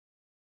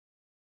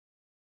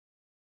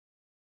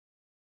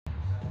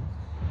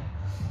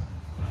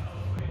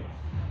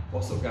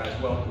What's up guys,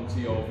 welcome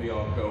to your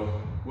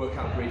VRGO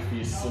workout brief for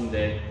your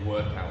Sunday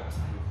workout.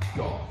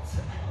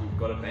 We've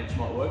got a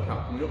benchmark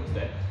workout coming up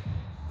today.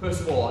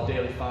 First of all, our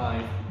daily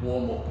 5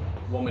 warm-up,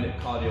 1 minute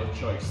cardio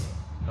choice,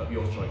 of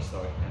your choice,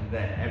 sorry, and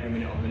then every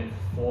minute on minute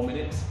for 4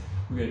 minutes.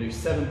 We're going to do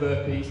 7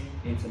 burpees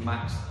into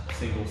max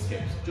single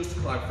skips. Just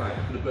to clarify,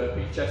 for the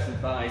burpee, chest and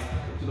thighs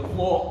to the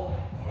floor,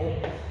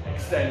 up,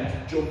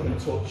 extend, jump and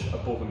touch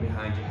above and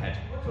behind your head.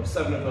 So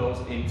 7 of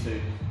those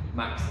into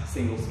max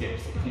single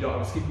skips. If you don't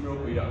have a skipping rope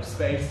or you don't have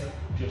space,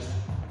 just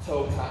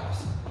toe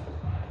taps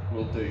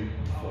will do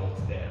for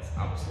today. That's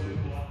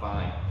absolutely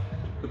fine.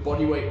 The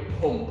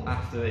bodyweight pump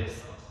after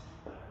this,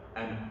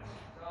 and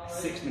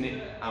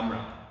 6-minute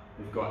AMRAP.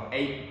 We've got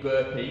 8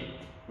 burpee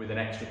with an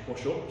extra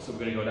push up. So we're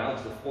going to go down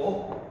to the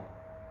floor,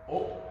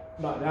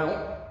 up, back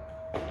down,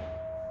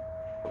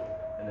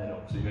 and then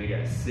up. So you're going to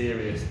get a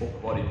serious upper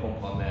body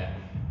pump on there.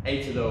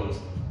 8 of those,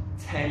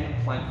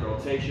 10 plank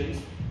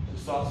rotations. So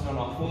starting on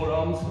our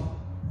forearms,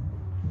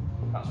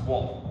 that's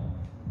 1,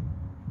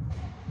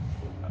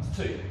 that's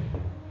 2. So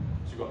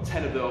we've got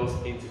 10 of those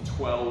into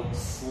 12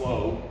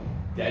 slow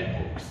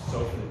dead bugs.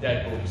 So for the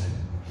dead bugs,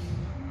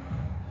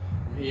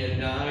 from here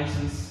nice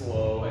and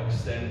slow,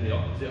 extend the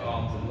opposite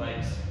arms and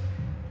legs.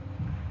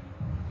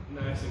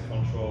 Nice and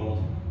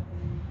controlled.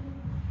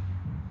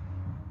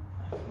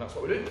 And that's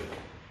what we do.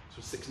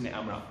 So 6-minute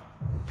AMRAP.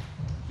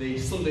 The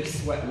Sunday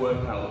sweat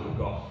workout that we've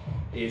got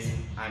is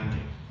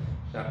Angie.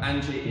 Now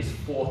Angie is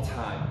 4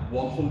 times,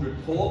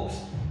 100 pull-ups,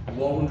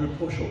 100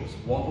 push-ups,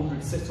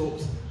 100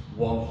 sit-ups,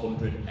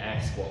 100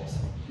 air squats.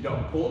 If you don't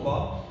have a pull-up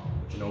bar,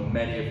 which I know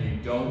many of you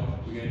don't,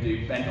 we're going to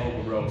do bent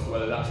over row. So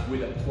whether that's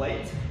with a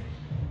plate,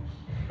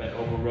 bent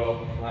over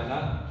row like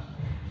that.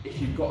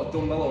 If you've got a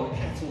dumbbell or a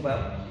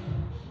kettlebell,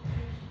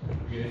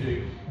 we're going to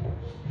do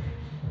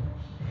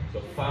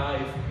so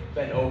 5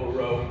 bent over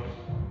row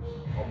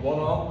on one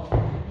arm,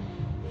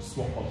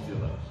 swap onto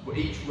the other. But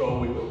each row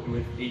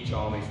with each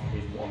arm is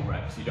 1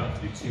 rep, so you don't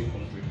have to do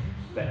 200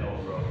 bent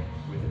over row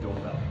with a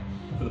dumbbell.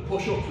 For the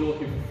push-ups, we're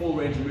looking for full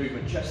range of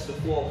movement, chest to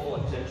the floor,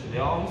 full extension of the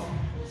arms.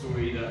 So we're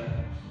either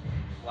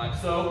like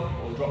so,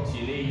 or drop to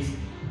your knees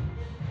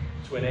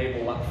to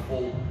enable that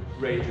full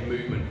range of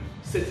movement.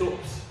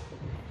 Sit-ups,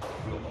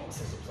 we don't know what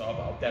sit-ups are,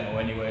 but I'll demo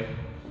anyway.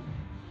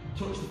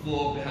 Touch the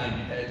floor behind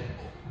your head,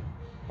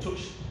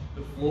 touch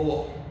the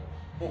floor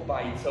up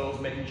by your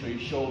toes, making sure your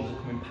shoulders are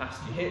coming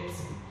past your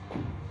hips.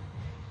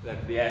 Then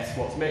for the air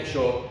squats, make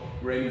sure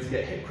we're aiming to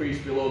get hip crease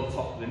below the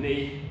top of the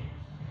knee,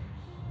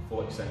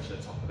 full extension at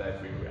the top of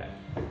every rep.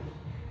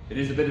 It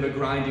is a bit of a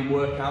grinding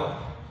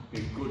workout, be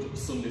a good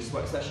Sunday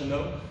sweat session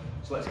though,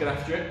 so let's get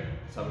after it.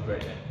 Let's have a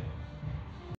great day.